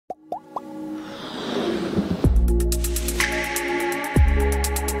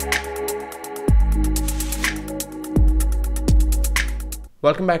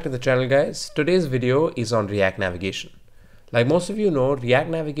Welcome back to the channel, guys. Today's video is on React navigation. Like most of you know,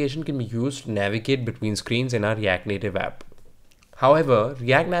 React navigation can be used to navigate between screens in our React Native app. However,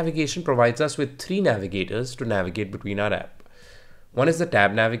 React navigation provides us with three navigators to navigate between our app. One is the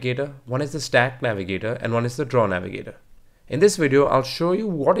Tab Navigator, one is the Stack Navigator, and one is the Draw Navigator. In this video, I'll show you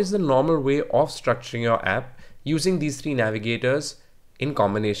what is the normal way of structuring your app using these three navigators in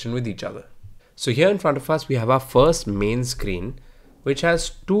combination with each other. So here in front of us, we have our first main screen, which has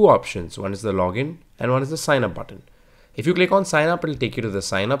two options. One is the login and one is the sign up button. If you click on sign up, it'll take you to the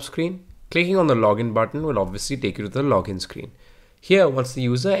sign up screen. Clicking on the login button will obviously take you to the login screen. Here, once the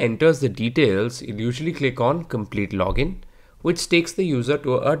user enters the details, you'll usually click on complete login, which takes the user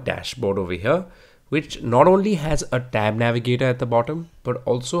to a dashboard over here, which not only has a tab navigator at the bottom, but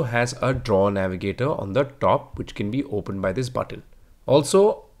also has a draw navigator on the top, which can be opened by this button.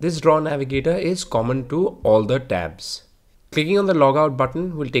 Also, this draw navigator is common to all the tabs. Clicking on the logout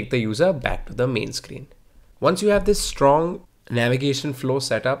button will take the user back to the main screen. Once you have this strong navigation flow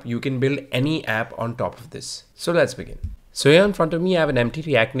set up, you can build any app on top of this. So let's begin. So here in front of me, I have an empty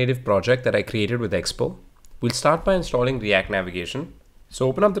React Native project that I created with Expo. We'll start by installing React Navigation. So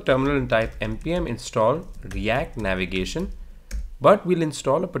open up the terminal and type npm install React Navigation, but we'll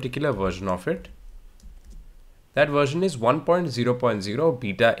install a particular version of it. That version is 1.0.0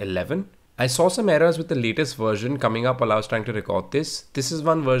 beta 11. I saw some errors with the latest version coming up while I was trying to record this. This is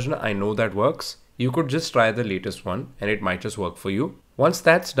one version I know that works. You could just try the latest one and it might just work for you. Once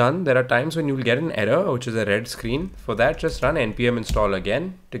that's done, there are times when you will get an error, which is a red screen. For that, just run npm install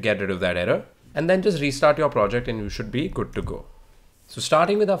again to get rid of that error, and then just restart your project and you should be good to go. So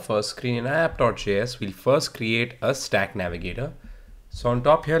starting with our first screen in our app.js, we'll first create a Stack Navigator. So on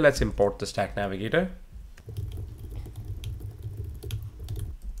top here, let's import the Stack Navigator.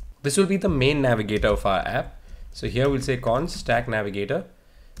 This will be the main navigator of our app. So here we'll say const Stack Navigator.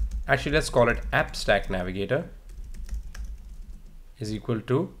 Actually, let's call it app Stack Navigator is equal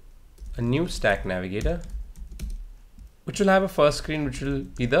to a new Stack Navigator, which will have a first screen, which will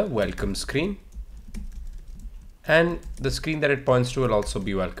be the welcome screen. And the screen that it points to will also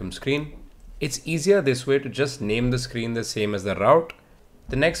be welcome screen. It's easier this way to just name the screen the same as the route.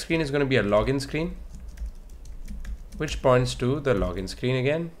 The next screen is going to be a login screen, which points to the login screen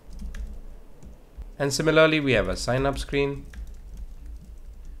again. And similarly, we have a sign up screen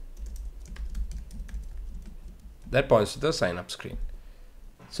that points to the sign up screen.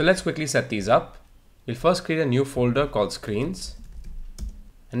 So let's quickly set these up. We'll first create a new folder called screens.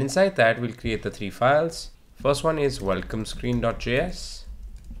 And inside that, we'll create the three files. First one is welcome screen.js,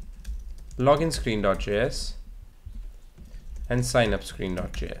 login screen.js, and sign up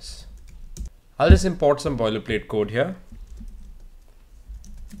screen.js. I'll just import some boilerplate code here.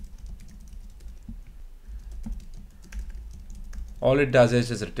 All it does is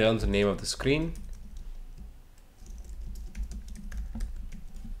just returns the name of the screen.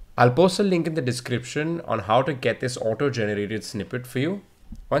 I'll post a link in the description on how to get this auto-generated snippet for you.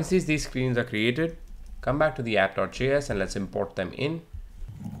 Once these screens are created, come back to the app.js and let's import them in.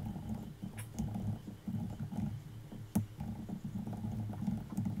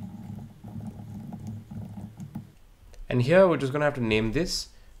 And here we're just going to have to name this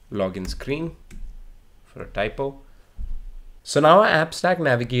login screen for a typo. So now our app Stack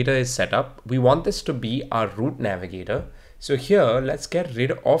Navigator is set up. We want this to be our root navigator. So here, let's get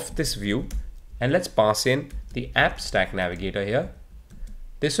rid of this view and let's pass in the app Stack Navigator here.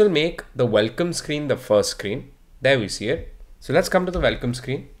 This will make the welcome screen the first screen. There we see it. So let's come to the welcome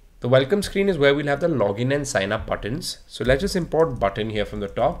screen. The welcome screen is where we'll have the login and sign up buttons. So let's just import button here from the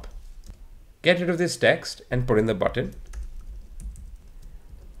top. Get rid of this text and put in the button.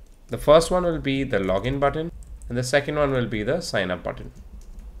 The first one will be the login button and the second one will be the sign up button.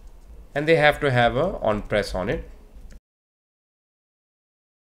 And they have to have a on press on it.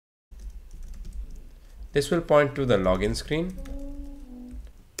 This will point to the login screen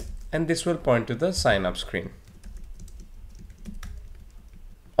and this will point to the sign up screen.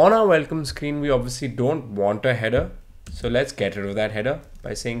 On our welcome screen, we obviously don't want a header. So let's get rid of that header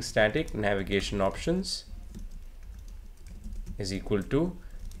by saying static navigation options is equal to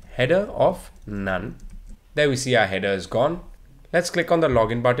header of none. There we see our header is gone. Let's click on the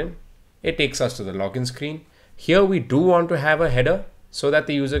login button. It takes us to the login screen. Here we do want to have a header so that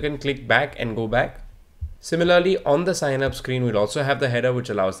the user can click back and go back. Similarly, on the sign up screen, we'll also have the header which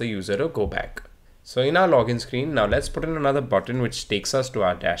allows the user to go back. So in our login screen, now let's put in another button which takes us to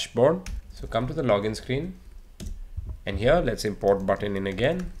our dashboard. So come to the login screen and here let's import button in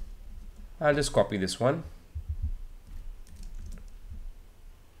again. I'll just copy this one.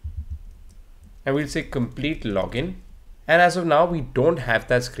 And we'll say complete login. And as of now, we don't have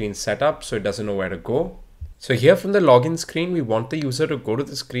that screen set up, so it doesn't know where to go. So here from the login screen, we want the user to go to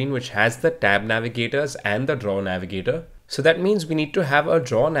the screen which has the tab navigators and the draw navigator. So that means we need to have a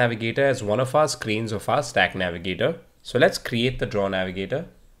draw navigator as one of our screens of our Stack Navigator. So let's create the draw navigator.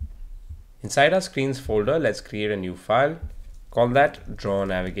 Inside our screens folder, let's create a new file, call that draw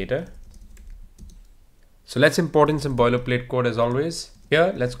navigator. So let's import in some boilerplate code as always.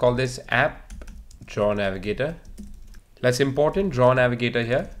 Here, let's call this app draw navigator. Let's import in draw navigator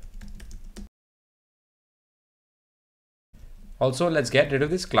here. Also, let's get rid of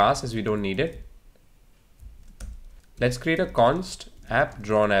this class as we don't need it. Let's create a const app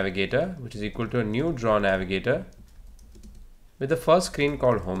draw navigator, which is equal to a new draw navigator with the first screen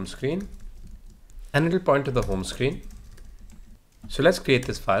called home screen, and it will point to the home screen. So let's create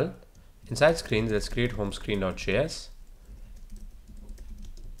this file. Inside screens, let's create homescreen.js.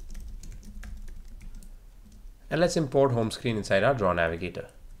 And let's import home screen inside our draw navigator.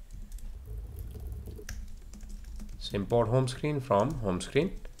 So import home screen from home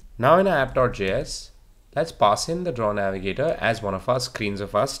screen. Now in our app.js, let's pass in the draw navigator as one of our screens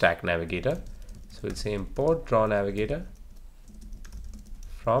of our Stack Navigator. So we'll say import draw navigator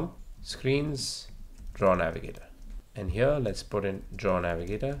from screens draw navigator. And here let's put in draw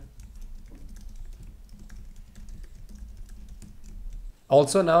navigator.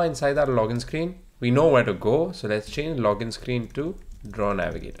 Also now inside our login screen, we know where to go. So let's change login screen to draw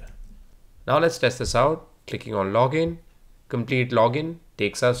navigator. Now let's test this out. Clicking on login, complete login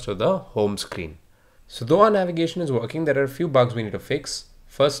takes us to the home screen. So though our navigation is working, there are a few bugs we need to fix.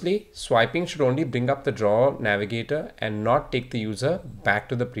 Firstly, swiping should only bring up the draw navigator and not take the user back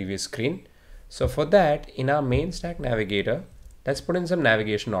to the previous screen. So for that, in our main Stack Navigator, let's put in some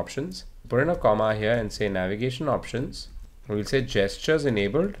navigation options. Put in a comma here and say navigation options. We'll say gestures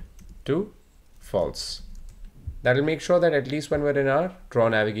enabled to false. That will make sure that at least when we're in our draw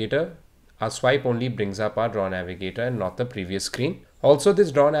navigator, our swipe only brings up our draw navigator and not the previous screen. Also,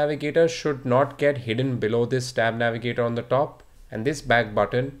 this draw navigator should not get hidden below this tab navigator on the top, and this back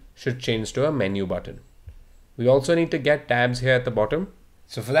button should change to a menu button. We also need to get tabs here at the bottom.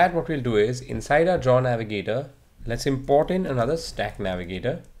 So for that, what we'll do is inside our draw navigator, let's import in another Stack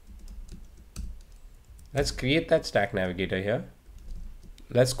Navigator. Let's create that Stack Navigator here.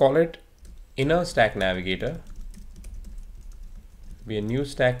 Let's call it inner Stack Navigator. Be a new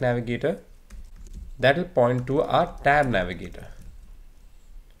Stack Navigator. That will point to our tab navigator.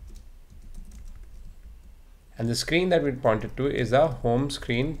 And the screen that we pointed to is our home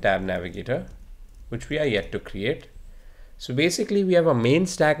screen tab navigator, which we are yet to create. So basically we have a main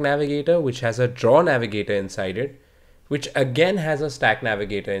Stack Navigator which has a draw navigator inside it, which again has a Stack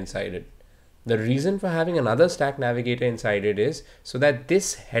Navigator inside it. The reason for having another Stack Navigator inside it is so that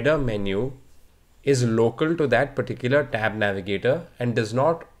this header menu is local to that particular tab navigator and does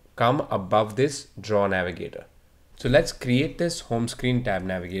not come above this draw navigator. So let's create this home screen tab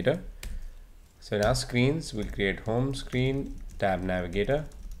navigator. So in our screens, we'll create home screen tab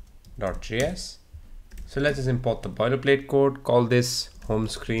navigator.js. So let's just import the boilerplate code, call this home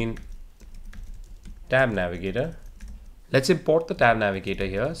screen tab navigator. Let's import the tab navigator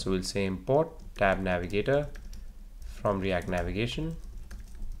here. So we'll say import tab navigator from React Navigation.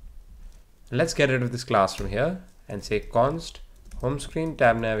 Let's get rid of this class from here and say const home screen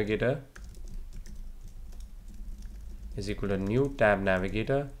tab navigator is equal to new tab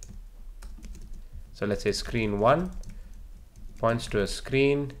navigator. So let's say screen 1 points to a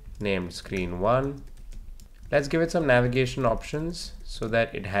screen named screen 1. Let's give it some navigation options so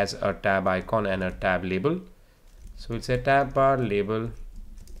that it has a tab icon and a tab label. So we'll say tab bar label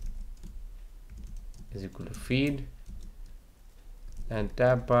is equal to feed and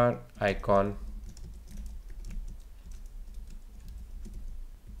tab bar icon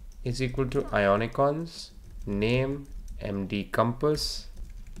is equal to ionicons, name, MD compass,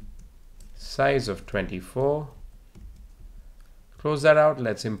 size of 24. Close that out.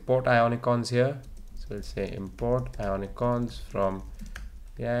 Let's import ionicons here. So we'll say import ionicons from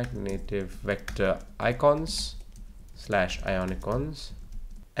React Native Vector Icons / ionicons.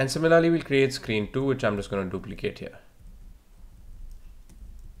 And similarly, we'll create screen 2, which I'm just going to duplicate here,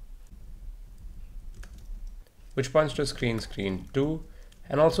 which points to screen 2.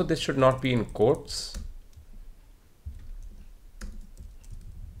 And also this should not be in quotes.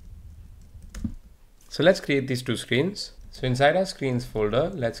 So let's create these two screens. So inside our screens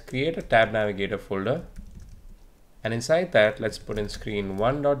folder, let's create a tab navigator folder. And inside that, let's put in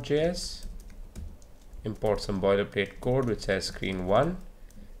screen1.js, import some boilerplate code which says screen 1.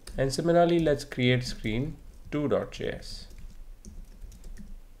 And similarly, let's create screen2.js.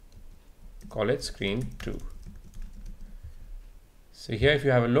 Call it screen 2. So here, if you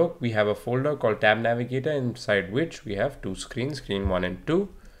have a look, we have a folder called Tab Navigator, inside which we have two screens, screen 1 and 2.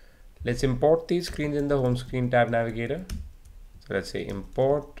 Let's import these screens in the home screen Tab Navigator. So let's say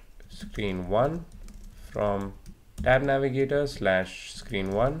import screen 1 from Tab Navigator /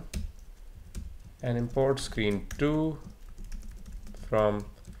 screen 1 and import screen 2 from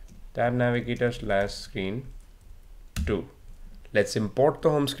Tab Navigator / screen 2. Let's import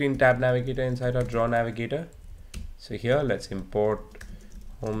the home screen Tab Navigator inside our Draw Navigator. So here, let's import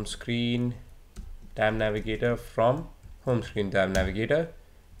home screen Tab Navigator from home screen Tab Navigator.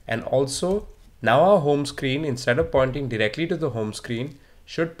 And also, now our home screen, instead of pointing directly to the home screen,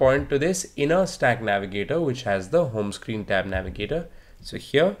 should point to this inner Stack Navigator, which has the home screen Tab Navigator. So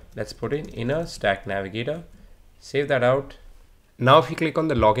here, let's put in inner Stack Navigator, save that out. Now if you click on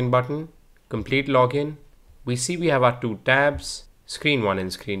the login button, complete login, we see we have our two tabs, screen 1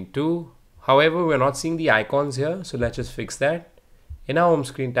 and screen 2. However, we're not seeing the icons here, so let's just fix that. In our home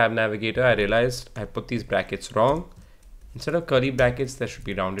screen Tab Navigator, I realized I put these brackets wrong. Instead of curly brackets, there should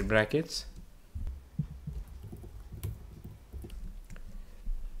be rounded brackets.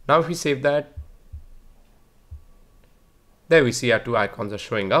 Now if we save that, there we see our two icons are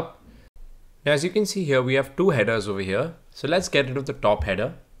showing up. Now as you can see here, we have two headers over here. So let's get rid of the top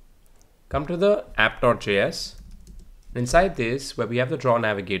header. Come to the app.js. Inside this, where we have the Draw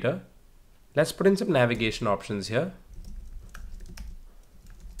Navigator, let's put in some navigation options here.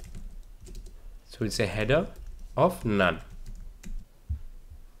 So we'll say header of none.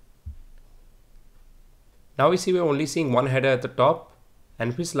 Now we see we're only seeing one header at the top,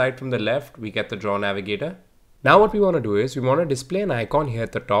 and if we slide from the left, we get the Draw Navigator. Now what we want to do is we want to display an icon here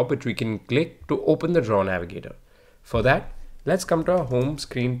at the top, which we can click to open the Draw Navigator. For that, let's come to our home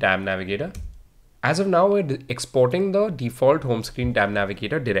screen Tab Navigator. As of now, we're exporting the default home screen Tab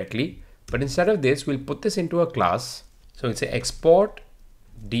Navigator directly, but instead of this, we'll put this into a class. So we'll say export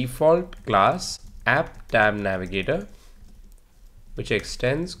default class app Tab Navigator, which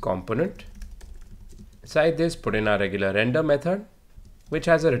extends component. Inside this, put in our regular render method, which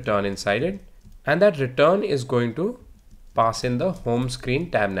has a return inside it. And that return is going to pass in the home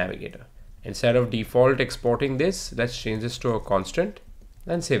screen Tab Navigator. Instead of default exporting this, let's change this to a constant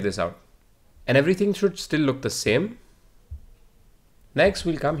and save this out. And everything should still look the same. Next,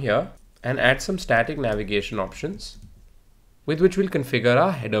 we'll come here and add some static navigation options with which we'll configure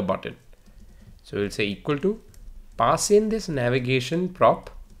our header button. So we'll say equal to, pass in this navigation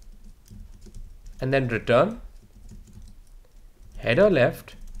prop and then return header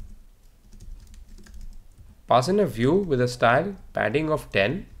left, pass in a view with a style padding of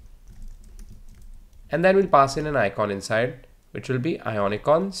 10, and then we'll pass in an icon inside, which will be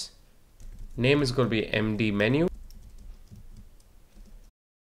Ionicons. Name is going to be MD menu.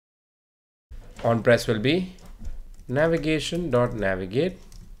 On press will be navigation.navigate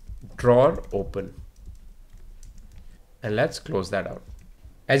drawer open. And let's close that out.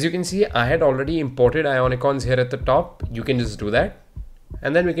 As you can see, I had already imported Ionicons here at the top. You can just do that,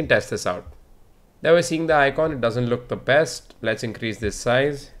 and then we can test this out. Now we're seeing the icon, it doesn't look the best. Let's increase this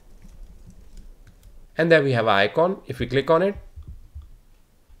size. And there we have our icon. If we click on it,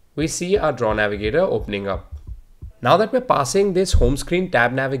 we see our Draw Navigator opening up. Now that we're passing this home screen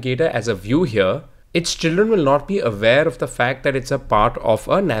Tab Navigator as a view here, its children will not be aware of the fact that it's a part of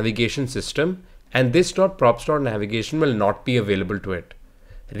a navigation system, and this .props.navigation will not be available to it.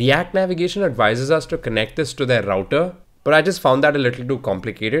 React Navigation advises us to connect this to their router, but I just found that a little too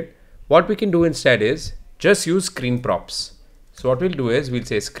complicated. What we can do instead is just use screen props. So what we'll do is we'll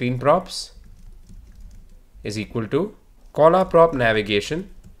say screen props is equal to call our prop navigation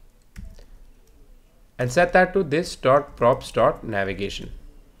and set that to this .props.navigation.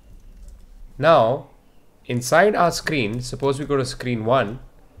 Now inside our screen, suppose we go to screen 1,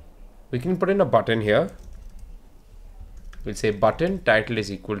 we can put in a button here. We'll say button title is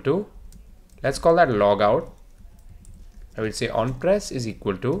equal to, let's call that logout. I will say on press is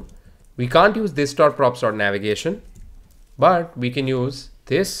equal to, we can't use this .props.navigation, but we can use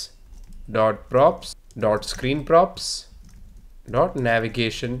this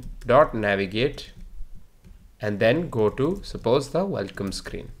 .props.screenprops.navigation.navigate and then go to, suppose, the welcome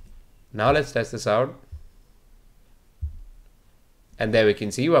screen. Now let's test this out. And there we can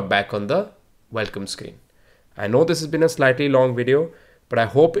see we're back on the welcome screen. I know this has been a slightly long video, but I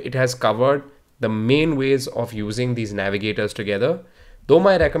hope it has covered the main ways of using these navigators together. Though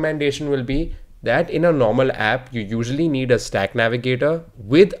my recommendation will be that in a normal app, you usually need a Stack Navigator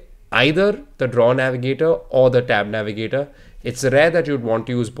with either the Draw Navigator or the Tab Navigator. It's rare that you'd want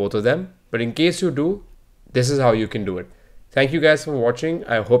to use both of them, but in case you do, this is how you can do it. Thank you guys for watching.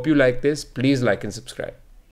 I hope you like this. Please like and subscribe.